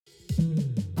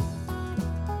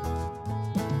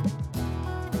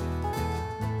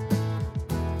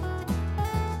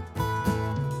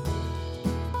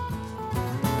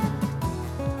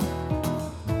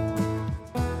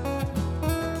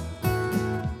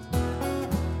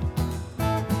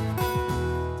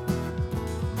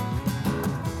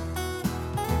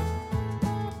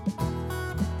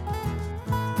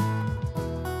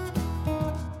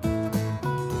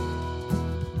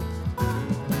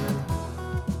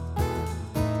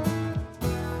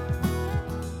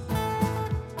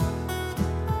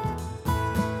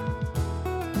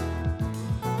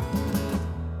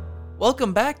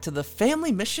Welcome back to the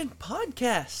Family Mission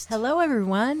Podcast. Hello,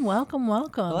 everyone. Welcome.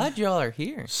 Glad y'all are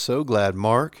here. So glad,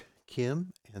 Mark,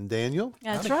 Kim, and Daniel.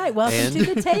 That's right. Welcome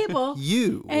to the table.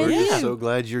 We're so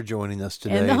glad you're joining us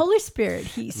today. And the Holy Spirit,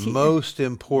 He's here. Most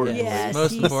important. Yes,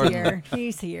 Most He's important. here.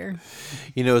 He's here.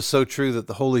 You know, it's so true that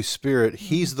the Holy Spirit,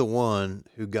 He's the one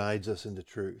who guides us into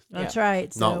truth. That's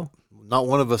right. So Not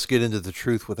one of us get into the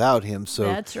truth without Him. So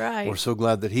that's right. We're so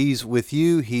glad that He's with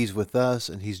you, He's with us,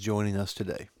 and He's joining us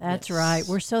today. That's right.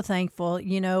 We're so thankful.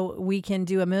 You know, we can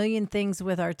do a million things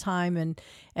with our time,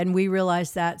 and we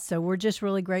realize that. So we're just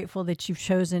really grateful that you've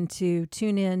chosen to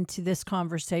tune in to this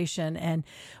conversation. And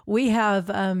we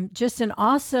have just an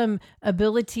awesome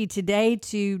ability today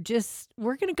to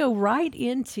we're going to go right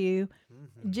into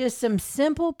just some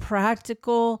simple,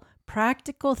 practical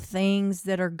things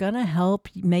that are going to help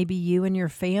maybe you and your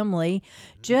family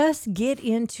just get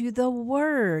into the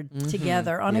Word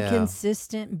together on a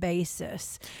consistent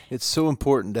basis. It's so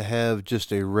important to have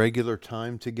just a regular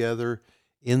time together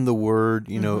in the Word,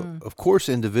 you know, of course,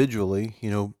 individually, you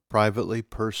know, privately,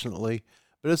 personally,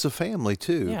 but as a family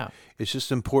too. Yeah. It's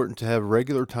just important to have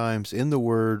regular times in the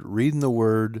Word, reading the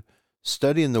Word,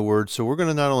 studying the Word. So we're going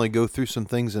to not only go through some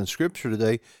things in Scripture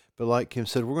today, but like Kim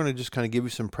said, we're going to just kind of give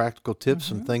you some practical tips,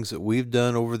 some things that we've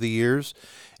done over the years.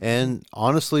 And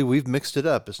honestly, we've mixed it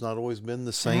up. It's not always been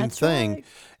the same thing. Right.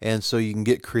 And so you can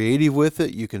get creative with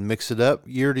it. You can mix it up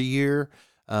year to year.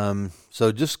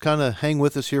 So just kind of hang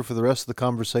with us here for the rest of the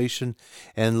conversation.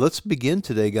 And let's begin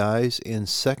today, guys, in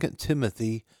 2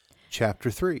 Timothy chapter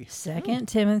 3. 2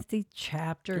 Timothy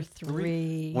chapter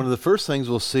 3. One of the first things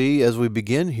we'll see as we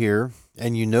begin here,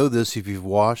 and you know this if you've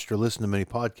watched or listened to many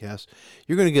podcasts,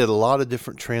 you're going to get a lot of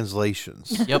different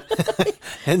translations. Yep.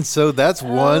 And so that's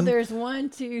one. There's 1,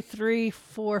 2, 3,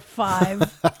 4,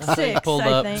 5, 6, Pulled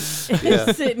I up. think,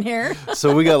 Yeah. sitting here.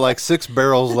 So we got like 6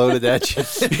 barrels loaded at you.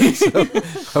 So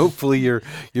hopefully you're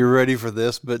ready for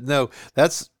this. But no,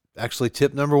 that's actually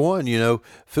tip number 1. You know,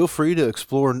 feel free to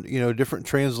explore, you know, different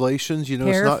translations. You know,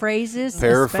 Paraphrases, it's not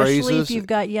paraphrases. especially if you've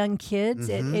got young kids.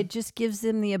 It just gives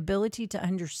them the ability to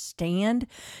understand.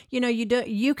 You know,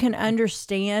 you can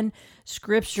understand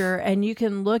Scripture, and you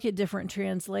can look at different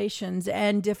translations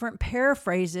and different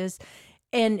paraphrases,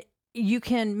 and you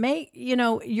can make, you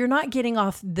know, you're not getting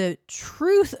off the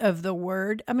truth of the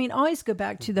Word. I mean, always go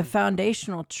back to the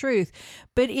foundational truth.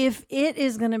 But if it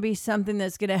is going to be something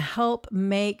that's going to help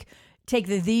take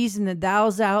the these and the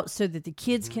thous out so that the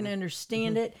kids can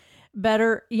understand it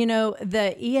better, you know,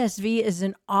 the ESV is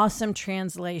an awesome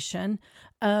translation.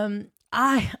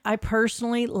 I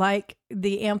personally like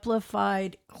the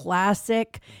Amplified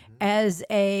Classic as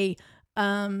a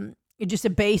just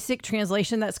a basic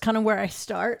translation. That's kind of where I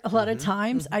start a lot of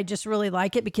times. I just really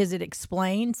like it because it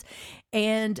explains.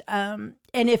 And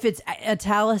if it's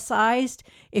italicized,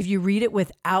 if you read it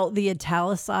without the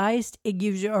italicized, it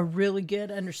gives you a really good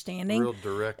understanding. real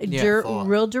direct. thought.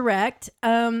 Real direct.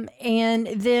 And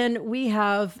then we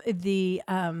have the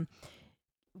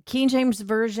King James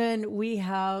Version. We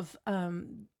have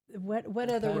what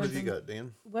other What ones? have you got,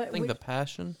 Dan? I think the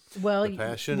Passion. Well, The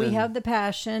Passion we and- have the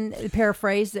Passion the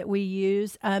paraphrase that we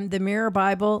use. The Mirror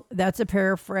Bible, that's a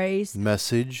paraphrase.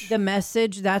 Message. The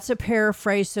Message, that's a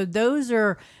paraphrase. So those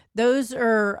are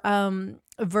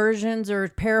versions or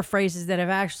paraphrases that have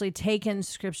actually taken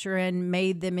Scripture and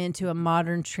made them into a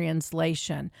modern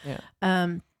translation.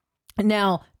 Yeah.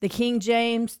 Now, the King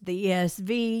James, the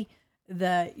ESV,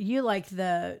 you like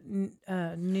the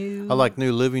new. I like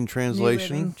New Living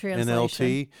Translation,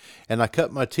 NLT, and I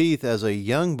cut my teeth as a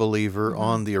young believer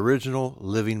on the original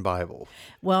Living Bible.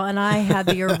 Well, and I had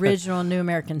the original New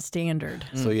American Standard.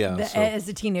 So yeah, As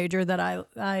a teenager that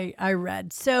I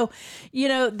read. So, you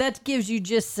know, that gives you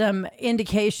just some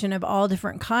indication of all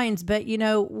different kinds. But, you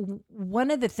know,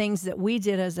 one of the things that we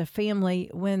did as a family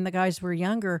when the guys were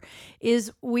younger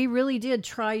is we really did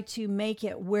try to make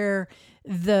it where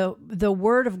the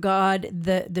Word of God,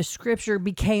 the Scripture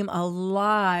became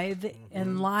alive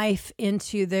and life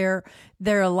into their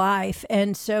life.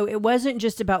 And so it wasn't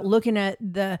just about looking at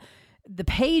the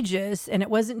pages, and it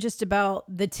wasn't just about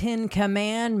the 10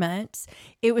 commandments.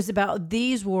 It was about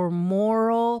these were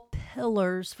moral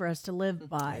pillars for us to live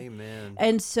by. Amen.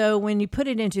 And so when you put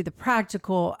it into the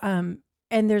practical,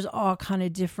 and there's all kind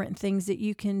of different things that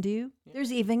you can do.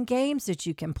 There's even games that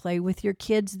you can play with your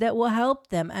kids that will help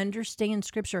them understand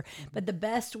Scripture. But the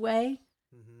best way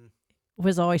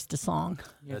was always to song.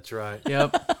 That's right.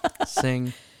 Yep.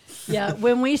 Sing. Yeah,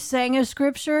 when we sang a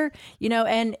Scripture, you know,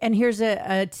 and here's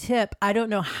a tip. I don't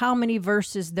know how many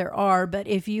verses there are, but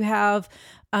if you have,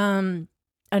 I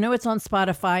know it's on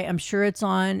Spotify. I'm sure it's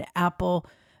on Apple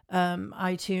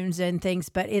iTunes and things,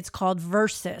 but it's called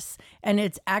Versus, and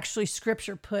it's actually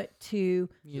scripture put to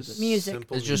music.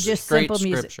 Simple It's just, Just straight simple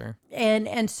music. scripture.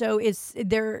 And so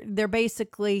they're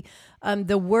basically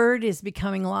the word is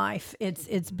becoming life.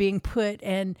 It's being put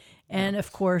and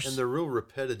of course And they're real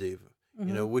repetitive,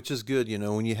 Mm-hmm. which is good.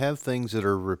 When you have things that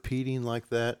are repeating like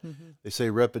that, they say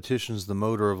repetition's the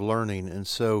motor of learning. And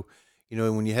so,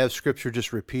 when you have scripture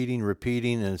just repeating,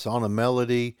 and it's on a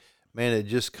melody, man, it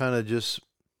just kind of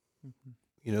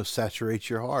saturates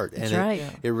your heart. That's And right.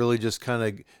 it really just kind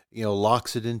of,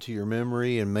 locks it into your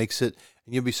memory and makes it,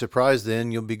 and you'll be surprised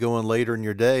then you'll be going later in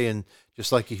your day. And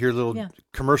just like you hear little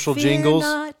commercial Fear jingles.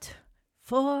 not,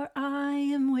 for I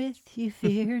am with you.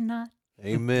 Fear not.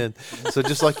 Amen. So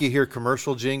just like you hear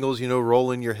commercial jingles,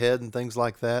 roll in your head and things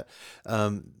like that,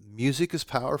 music is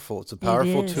powerful. It's a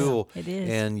powerful tool. It is.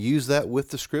 And use that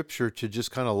with the scripture to just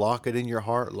kind of lock it in your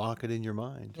heart, lock it in your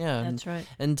mind. Yeah, That's right.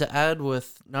 And to add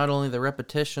with not only the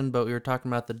repetition, but we were talking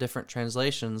about the different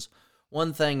translations.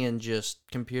 One thing in just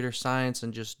computer science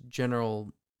and just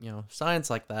general, science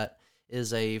like that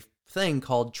is a thing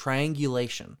called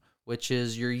triangulation, which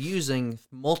is you're using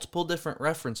multiple different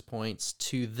reference points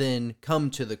to then come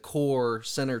to the core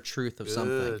center truth of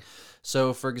something.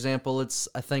 So, for example,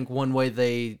 I think one way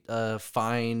they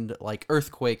find like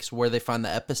earthquakes, where they find the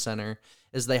epicenter,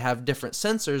 is they have different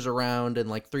sensors around in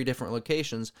like 3 different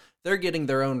locations. They're getting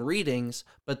their own readings,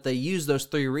 but they use those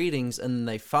 3 readings and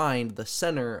they find the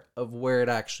center of where it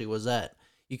actually was at.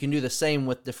 You can do the same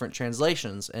with different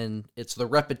translations, and it's the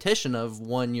repetition of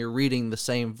one, you're reading the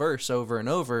same verse over and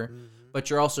over, but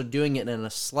you're also doing it in a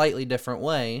slightly different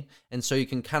way, and so you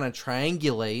can kind of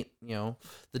triangulate,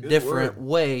 the different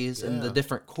ways and the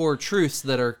different core truths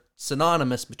that are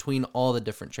synonymous between all the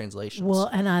different translations. Well,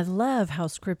 and I love how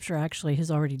Scripture actually has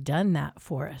already done that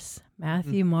for us.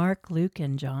 Matthew, Mark, Luke,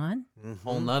 and John.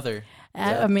 Whole nother.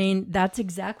 I mean, that's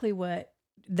exactly what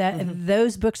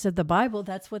those books of the Bible,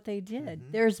 that's what they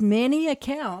did. There's many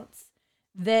accounts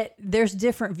that there's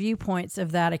different viewpoints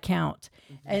of that account.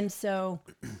 And so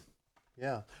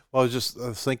Yeah. Well, I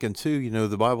was thinking too,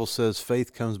 the Bible says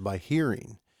faith comes by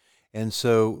hearing. And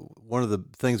so one of the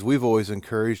things we've always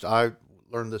encouraged, I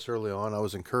learned this early on, I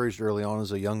was encouraged early on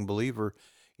as a young believer,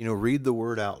 read the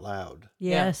word out loud.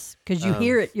 yes, because you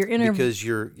hear it, your inner Because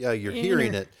you're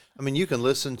hearing it. I mean, you can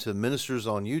listen to ministers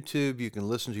on YouTube, you can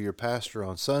listen to your pastor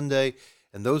on Sunday,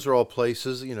 and those are all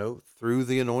places, through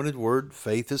the anointed word,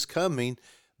 faith is coming.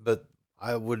 But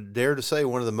I would dare to say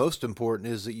one of the most important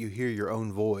is that you hear your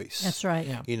own voice. That's right.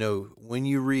 Yeah. When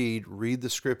you read the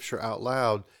scripture out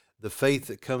loud, the faith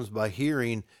that comes by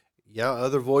hearing,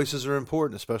 other voices are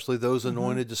important, especially those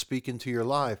anointed to speak into your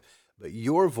life. But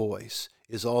your voice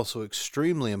is also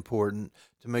extremely important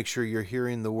to make sure you're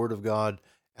hearing the word of God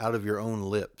out of your own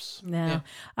lips. Yeah.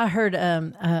 I heard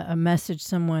a message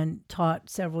someone taught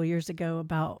several years ago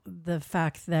about the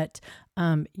fact that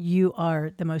you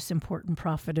are the most important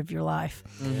prophet of your life.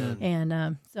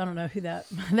 And so I don't know who that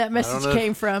message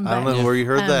came from. I don't know where you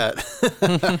heard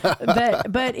that.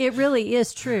 but it really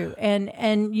is true.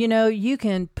 And you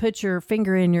can put your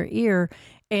finger in your ear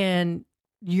and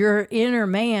your inner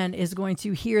man is going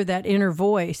to hear that inner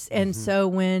voice. And so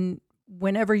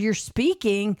whenever you're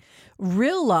speaking,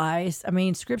 realize,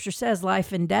 Scripture says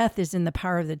life and death is in the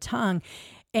power of the tongue.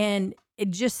 And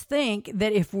just think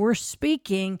that if we're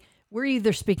speaking, we're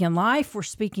either speaking life or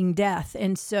speaking death.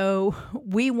 And so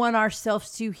we want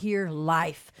ourselves to hear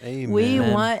life. Amen. We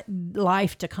want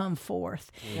life to come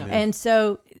forth. Amen. And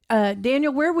so,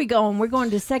 Daniel, where are we going? We're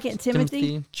going to 2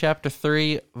 Timothy chapter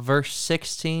 3, verse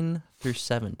 16 through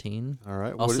 17. All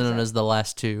right. Also known as the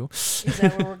last 2. Is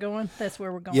that where we're going? That's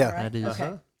where we're going, Yeah. right? That is.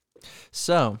 Okay.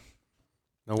 So,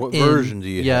 Now, what version do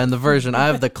you have? Yeah, in the version. I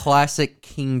have the classic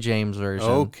King James version.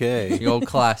 Okay. The old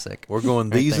classic. We're going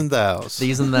these and thous.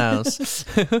 These and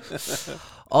thous.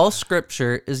 All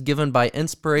scripture is given by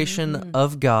inspiration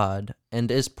of God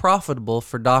and is profitable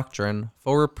for doctrine,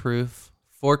 for reproof,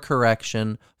 for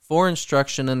correction, for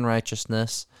instruction in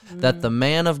righteousness, that the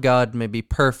man of God may be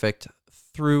perfect,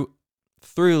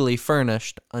 thoroughly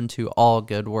furnished unto all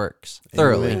good works.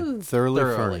 Thoroughly. Amen. Thoroughly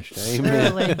furnished.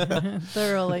 Amen.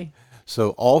 Thoroughly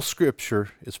So all scripture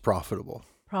is profitable.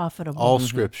 profitable. All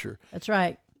scripture. That's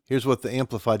right. Here's what the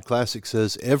Amplified Classic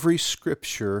says. Every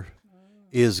scripture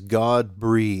is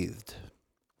God-breathed.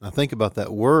 Now think about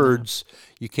that. Words,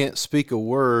 you can't speak a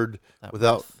word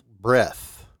without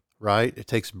breath, right? It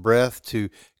takes breath to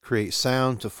create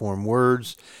sound, to form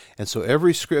words. And so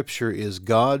every scripture is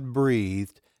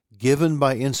God-breathed, given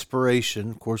by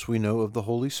inspiration, of course we know of the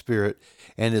Holy Spirit,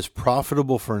 and is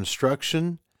profitable for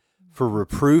instruction, for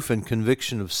reproof and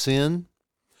conviction of sin,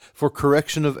 for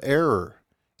correction of error,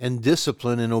 and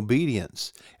discipline in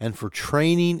obedience, and for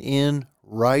training in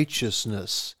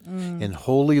righteousness, in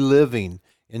holy living,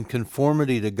 in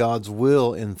conformity to God's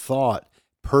will in thought,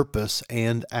 purpose,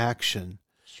 and action,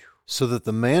 so that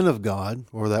the man of God,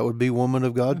 or that would be woman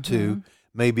of God too,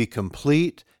 may be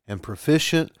complete and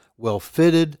proficient,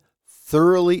 well-fitted,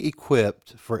 thoroughly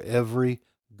equipped for every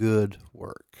good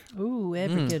work. Ooh,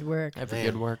 every good work. Every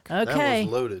good work. Okay. That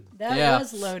was loaded. That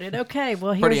was loaded. Okay,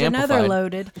 well, here's Pretty another amplified.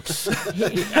 loaded.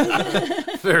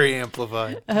 Very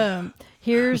amplified.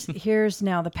 Here's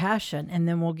now the Passion, and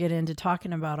then we'll get into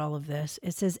talking about all of this.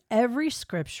 It says, every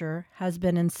scripture has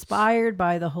been inspired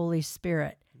by the Holy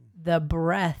Spirit, the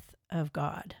breath of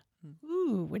God.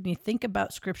 Ooh, when you think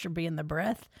about scripture being the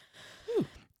breath,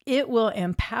 it will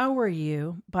empower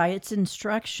you by its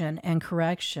instruction and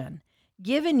correction,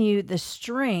 giving you the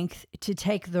strength to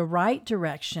take the right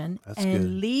direction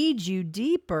lead you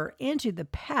deeper into the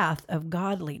path of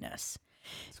godliness.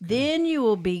 Then you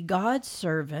will be God's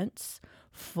servants,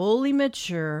 fully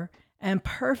mature and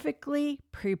perfectly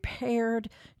prepared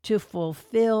to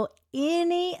fulfill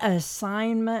any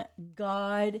assignment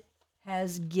God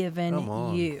has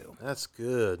given you. That's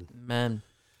good. Man.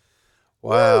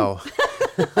 Wow.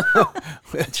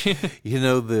 You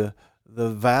know, the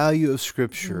value of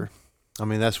Scripture, I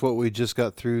mean, that's what we just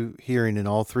got through hearing in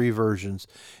all three versions,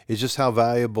 is just how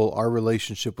valuable our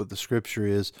relationship with the Scripture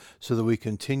is, so that we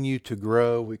continue to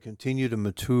grow, we continue to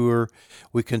mature,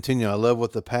 I love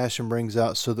what the Passion brings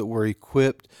out, so that we're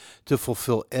equipped to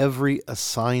fulfill every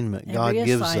assignment God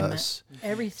gives us.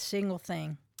 Every single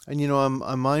thing. And, you know,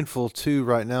 I'm mindful, too,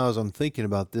 right now as I'm thinking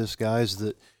about this, guys,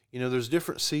 that, you know, there's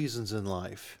different seasons in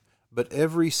life, but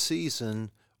every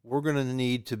season we're going to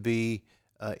need to be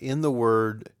in the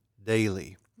Word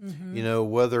daily. You know,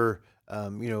 whether,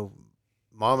 you know,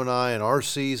 Mom and I in our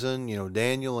season, you know,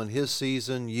 Daniel in his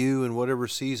season, you in whatever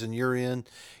season you're in,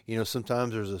 you know,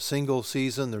 sometimes there's a single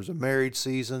season, there's a married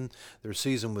season, there's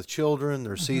season with children,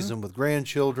 there's season with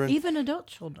grandchildren. Even adult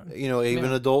children. You know,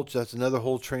 even adults, that's another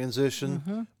whole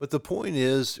transition. But the point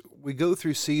is, we go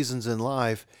through seasons in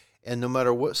life, and no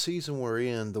matter what season we're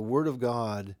in, the Word of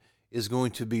God is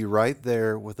going to be right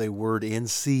there with a word in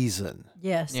season.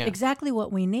 Yes, exactly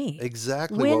what we need.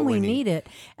 Exactly when what we need it.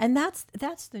 And that's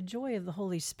the joy of the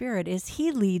Holy Spirit, is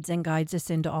He leads and guides us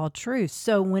into all truth.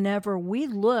 So whenever we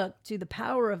look to the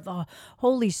power of the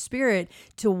Holy Spirit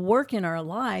to work in our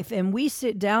life, and we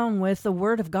sit down with the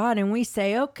Word of God and we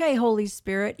say, okay, Holy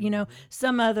Spirit, you know,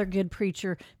 some other good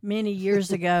preacher many years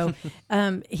ago,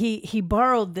 he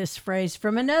borrowed this phrase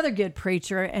from another good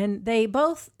preacher, and they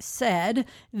both said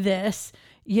this,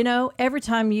 you know, every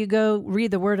time you go read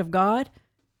the Word of God,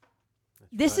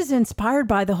 this is inspired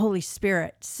by the Holy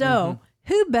Spirit. So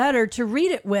who better to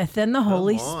read it with than the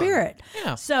Holy Spirit?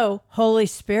 Yeah. So Holy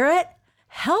Spirit,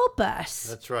 help us.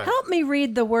 That's right. Help me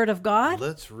read the Word of God.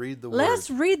 Let's read the Word. Let's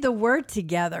read the Word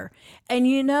together. And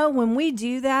you know, when we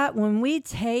do that, when we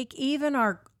take even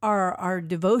our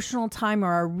devotional time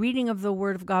or our reading of the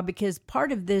Word of God, because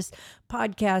part of this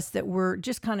podcast that we're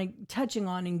just kind of touching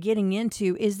on and getting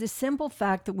into is the simple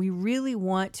fact that we really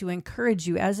want to encourage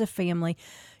you as a family,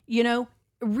 you know,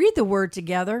 read the Word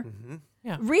together.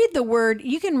 Yeah. Read the Word.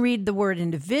 You can read the Word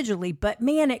individually, but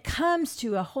man, it comes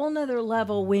to a whole nother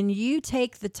level when you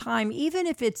take the time, even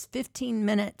if it's 15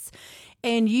 minutes,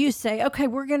 and you say, okay,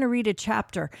 we're going to read a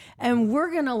chapter, and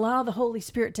we're going to allow the Holy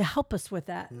Spirit to help us with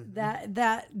that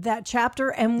chapter,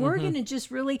 and we're going to just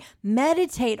really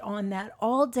meditate on that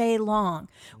all day long.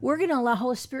 We're going to allow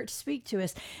Holy Spirit to speak to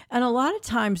us. And a lot of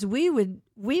times we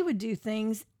would do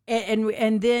things,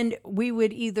 and then we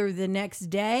would either the next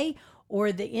day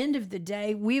or the end of the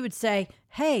day, we would say,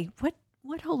 hey,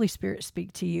 what Holy Spirit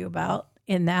speak to you about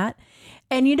in that?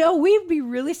 And, you know, we'd be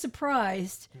really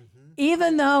surprised,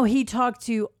 even though He talked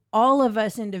to all of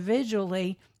us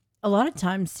individually, a lot of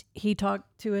times He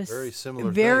talked to us very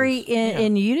similar very things.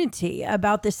 in unity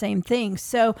about the same thing.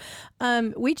 So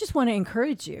we just want to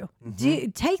encourage you.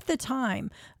 Take the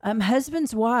time.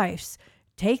 Husbands, wives,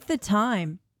 take the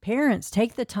time. Parents,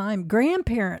 take the time.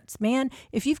 Grandparents, man,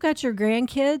 if you've got your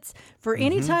grandkids, for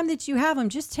any time that you have them,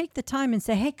 just take the time and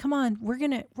say, hey, come on, we're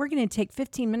gonna take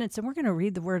 15 minutes and we're gonna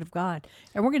read the Word of God,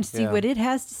 and we're gonna see what it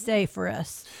has to say for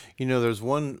us. You know, there's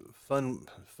one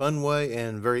fun way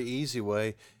and very easy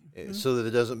way, so that it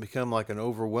doesn't become like an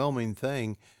overwhelming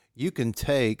thing. You can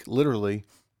take literally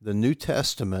the New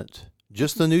Testament,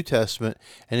 just the New Testament,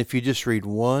 and if you just read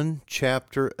one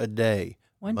chapter a day,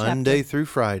 Monday through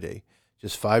Friday,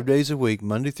 just 5 days a week,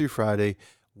 Monday through Friday,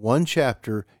 one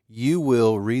chapter, you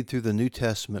will read through the New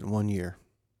Testament in 1 year.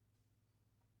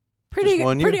 Pretty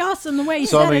awesome the way you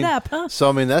set it up, huh?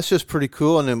 So, that's just pretty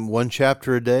cool. And then 1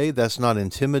 chapter a day, that's not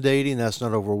intimidating. That's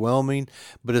not overwhelming,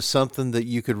 but it's something that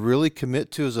you could really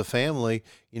commit to as a family.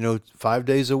 5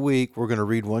 days a week, we're going to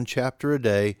read 1 chapter a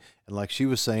day. And like she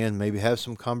was saying, maybe have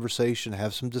some conversation,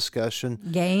 have some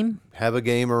discussion. Have a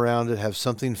game around it, have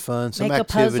something fun, some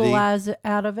activity. Make a puzzle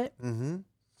out of it.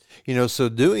 Mm-hmm. So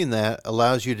doing that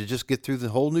allows you to just get through the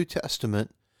whole New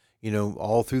Testament,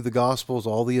 all through the Gospels,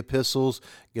 all the epistles,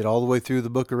 get all the way through the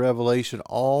book of Revelation,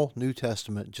 all New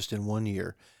Testament just in 1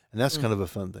 year. And that's kind of a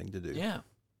fun thing to do.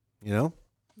 Yeah.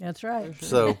 That's right.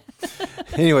 So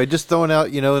anyway, just throwing out,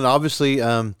 and obviously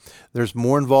there's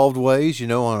more involved ways,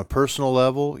 on a personal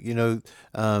level,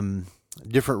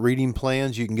 different reading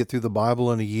plans. You can get through the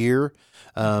Bible in a year.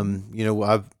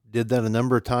 I've did that a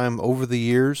number of times over the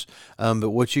years. But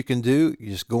what you can do,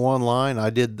 you just go online. I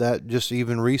did that just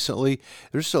even recently.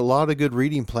 There's a lot of good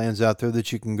reading plans out there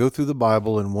that you can go through the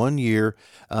Bible in 1 year.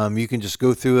 You can just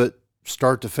go through it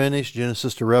start to finish,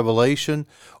 Genesis to Revelation,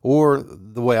 or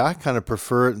the way I kind of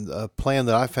prefer it, a plan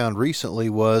that I found recently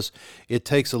was it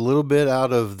takes a little bit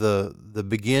out of the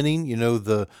beginning,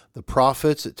 the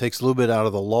prophets, it takes a little bit out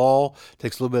of the law,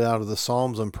 takes a little bit out of the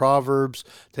Psalms and Proverbs,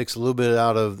 takes a little bit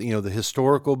out of, the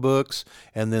historical books,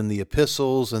 and then the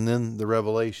epistles, and then the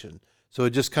Revelation. So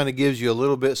it just kind of gives you a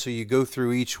little bit so you go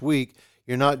through each week.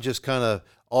 You're not just kind of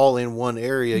all in one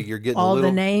area. You're getting all a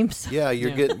little, the names. Yeah,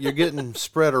 you're getting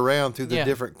spread around through the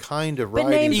different kind of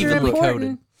writings. Names are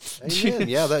important. Amen.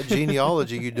 Yeah, that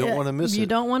genealogy, you don't want to miss it. You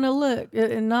don't want to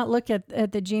look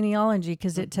at the genealogy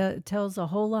because it tells a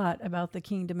whole lot about the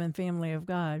kingdom and family of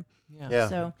God. Yeah.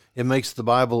 So it makes the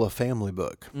Bible a family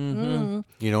book. Mm-hmm.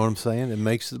 You know what I'm saying? It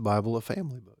makes the Bible a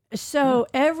family book. So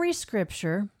every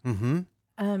scripture,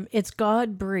 it's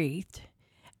God breathed.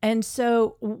 And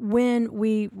so when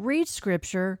we read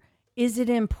scripture, is it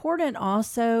important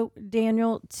also,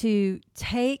 Daniel, to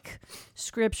take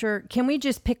scripture? Can we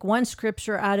just pick one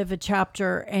scripture out of a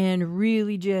chapter and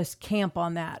really just camp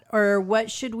on that? Or what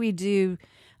should we do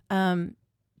to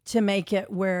make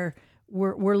it where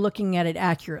we're looking at it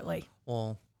accurately?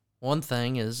 Well, one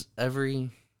thing is every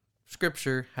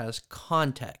scripture has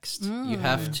context. You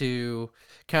have to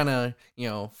kind of,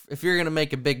 if you're going to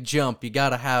make a big jump, you got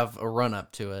to have a run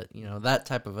up to it, that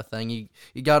type of a thing.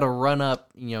 You got to run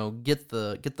up, get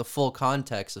the full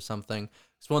context of something.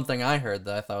 It's one thing I heard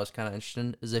that I thought was kind of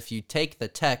interesting is if you take the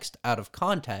text out of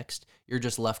context, you're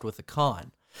just left with a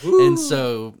con. Ooh. And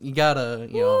so you got to,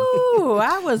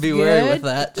 I was be wary with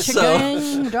that.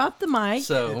 So, drop the mic.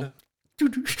 So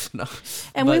no.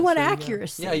 And we want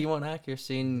accuracy. Yeah, you want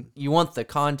accuracy, and you want the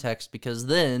context, because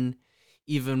then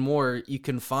even more you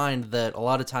can find that a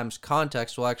lot of times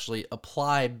context will actually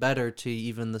apply better to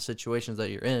even the situations that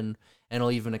you're in, and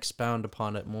it'll even expound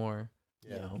upon it more.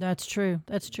 Yeah, That's true.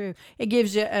 It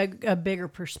gives you a bigger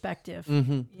perspective,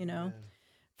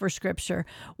 for scripture.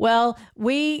 Well,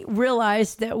 we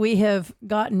realize that we have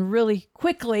gotten really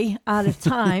quickly out of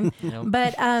time,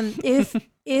 but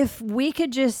if we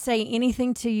could just say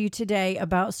anything to you today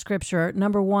about scripture,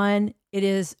 number one, it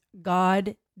is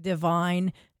God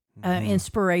divine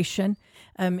inspiration.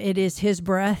 It is his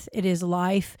breath. It is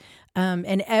life.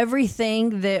 And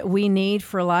everything that we need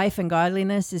for life and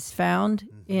godliness is found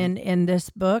in this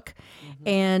book.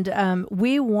 And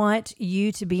we want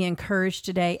you to be encouraged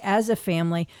today as a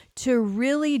family to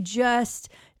really just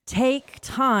take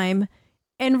time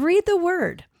and read the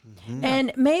word.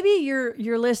 And maybe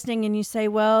you're listening and you say,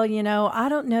 well, I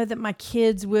don't know that my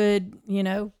kids would,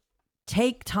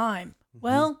 take time.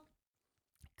 Well,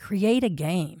 create a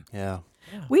game. Yeah.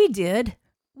 We did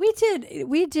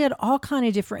all kind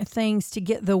of different things to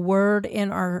get the word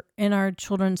in our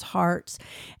children's hearts.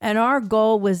 And our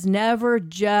goal was never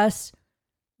just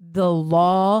the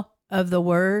law of the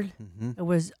word. It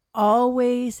was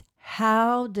always,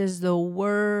 how does the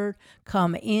word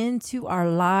come into our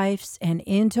lives and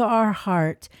into our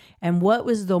heart? And what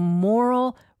was the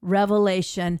moral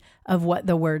revelation of what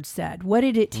the word said? What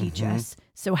did it teach us?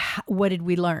 So what did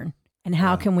we learn? And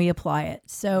how can we apply it?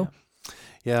 So,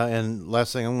 yeah. And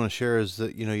last thing I'm going to share is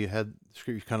that, you had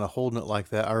scripture kind of holding it like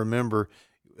that. I remember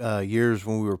years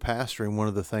when we were pastoring, one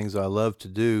of the things I loved to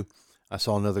do, I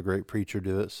saw another great preacher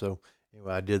do it. So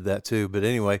anyway, I did that too. But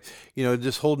anyway,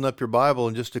 just holding up your Bible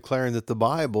and just declaring that the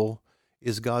Bible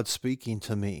is God speaking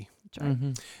to me. That's right.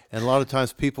 And a lot of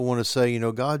times people want to say,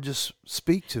 God, just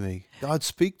speak to me. God,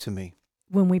 speak to me.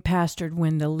 When we pastored,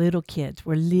 when the little kids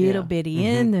were little bitty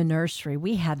in the nursery,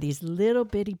 we had these little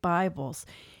bitty Bibles,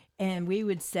 and we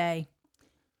would say,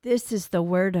 This is the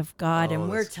Word of God, Oh, and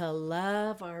we're that's- to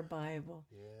love our Bible.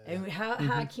 Yeah. And how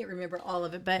I can't remember all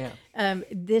of it, but Yeah.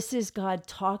 this is God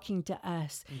talking to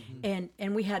us, and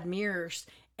we had mirrors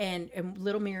and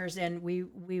little mirrors, and we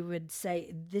would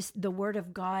say this: the Word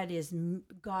of God is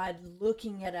God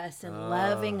looking at us and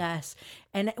loving us,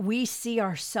 and we see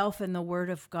ourselves in the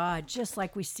Word of God, just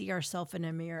like we see ourselves in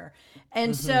a mirror.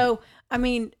 And so, I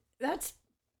mean, it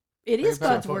is God's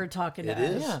powerful. Word talking to It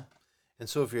us. is. Yeah. And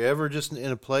so if you're ever just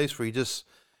in a place where you just,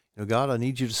 God, I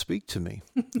need you to speak to me,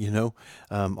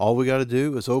 all we got to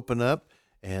do is open up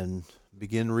and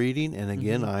begin reading. And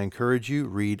again, I encourage you,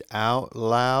 read out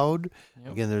loud.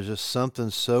 Yep. Again, there's just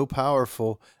something so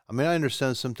powerful. I mean, I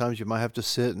understand sometimes you might have to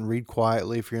sit and read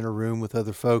quietly if you're in a room with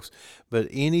other folks, but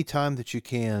any time that you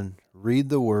can, read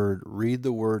the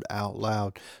word out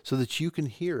loud so that you can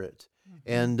hear it.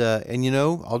 And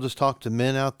I'll just talk to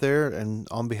men out there, and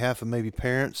on behalf of maybe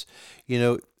parents,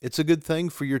 it's a good thing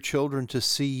for your children to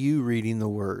see you reading the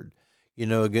word.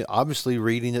 Again, obviously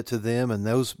reading it to them and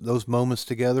those moments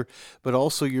together, but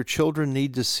also your children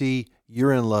need to see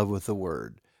you're in love with the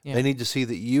word. Yeah. They need to see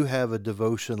that you have a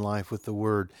devotion life with the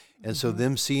word. And so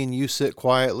them seeing you sit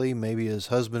quietly, maybe as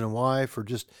husband and wife, or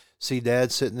just see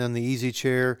dad sitting in the easy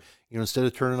chair, instead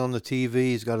of turning on the TV,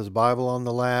 he's got his Bible on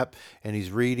the lap and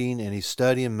he's reading and he's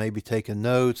studying, maybe taking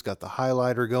notes, got the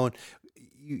highlighter going.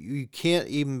 You can't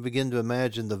even begin to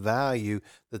imagine the value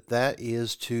that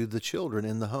is to the children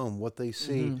in the home, what they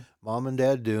see mom and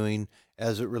dad doing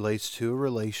as it relates to a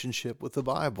relationship with the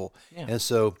Bible. Yeah. And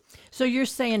so you're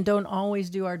saying don't always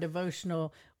do our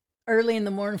devotional early in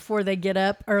the morning before they get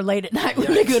up, or late at night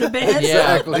when they go to bed.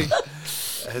 Yeah. exactly.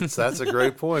 That's a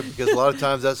great point, because a lot of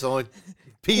times that's the only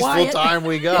peaceful Quiet. time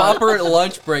we got. Pop her at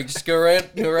lunch break. Just go right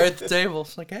at the table.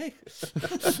 It's like, hey.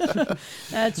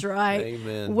 That's right.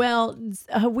 Amen. Well,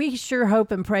 we sure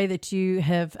hope and pray that you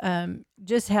have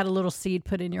just had a little seed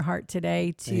put in your heart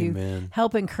today to Amen.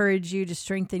 help encourage you, to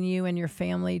strengthen you and your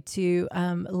family, to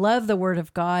love the Word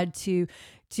of God, to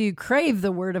crave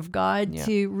the Word of God, Yeah.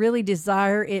 to really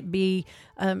desire it be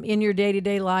in your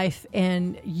day-to-day life,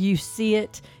 and you see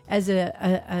it as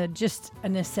a just a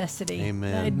necessity.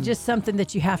 Amen. Just something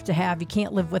that you have to have. You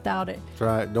can't live without it. That's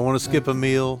right. Don't want to skip a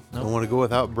meal. Nope. Don't want to go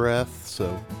without breath.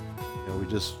 So, we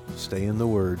just stay in the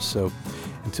Word. So,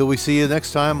 until we see you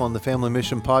next time on the Family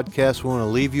Mission Podcast, we want to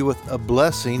leave you with a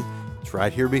blessing. It's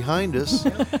right here behind us.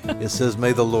 It says,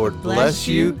 "May the Lord bless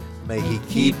you. May He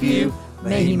keep you.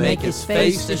 May He make His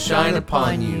face to shine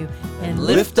upon you, and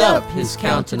lift up His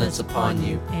countenance upon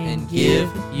you, and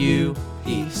give you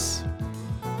peace."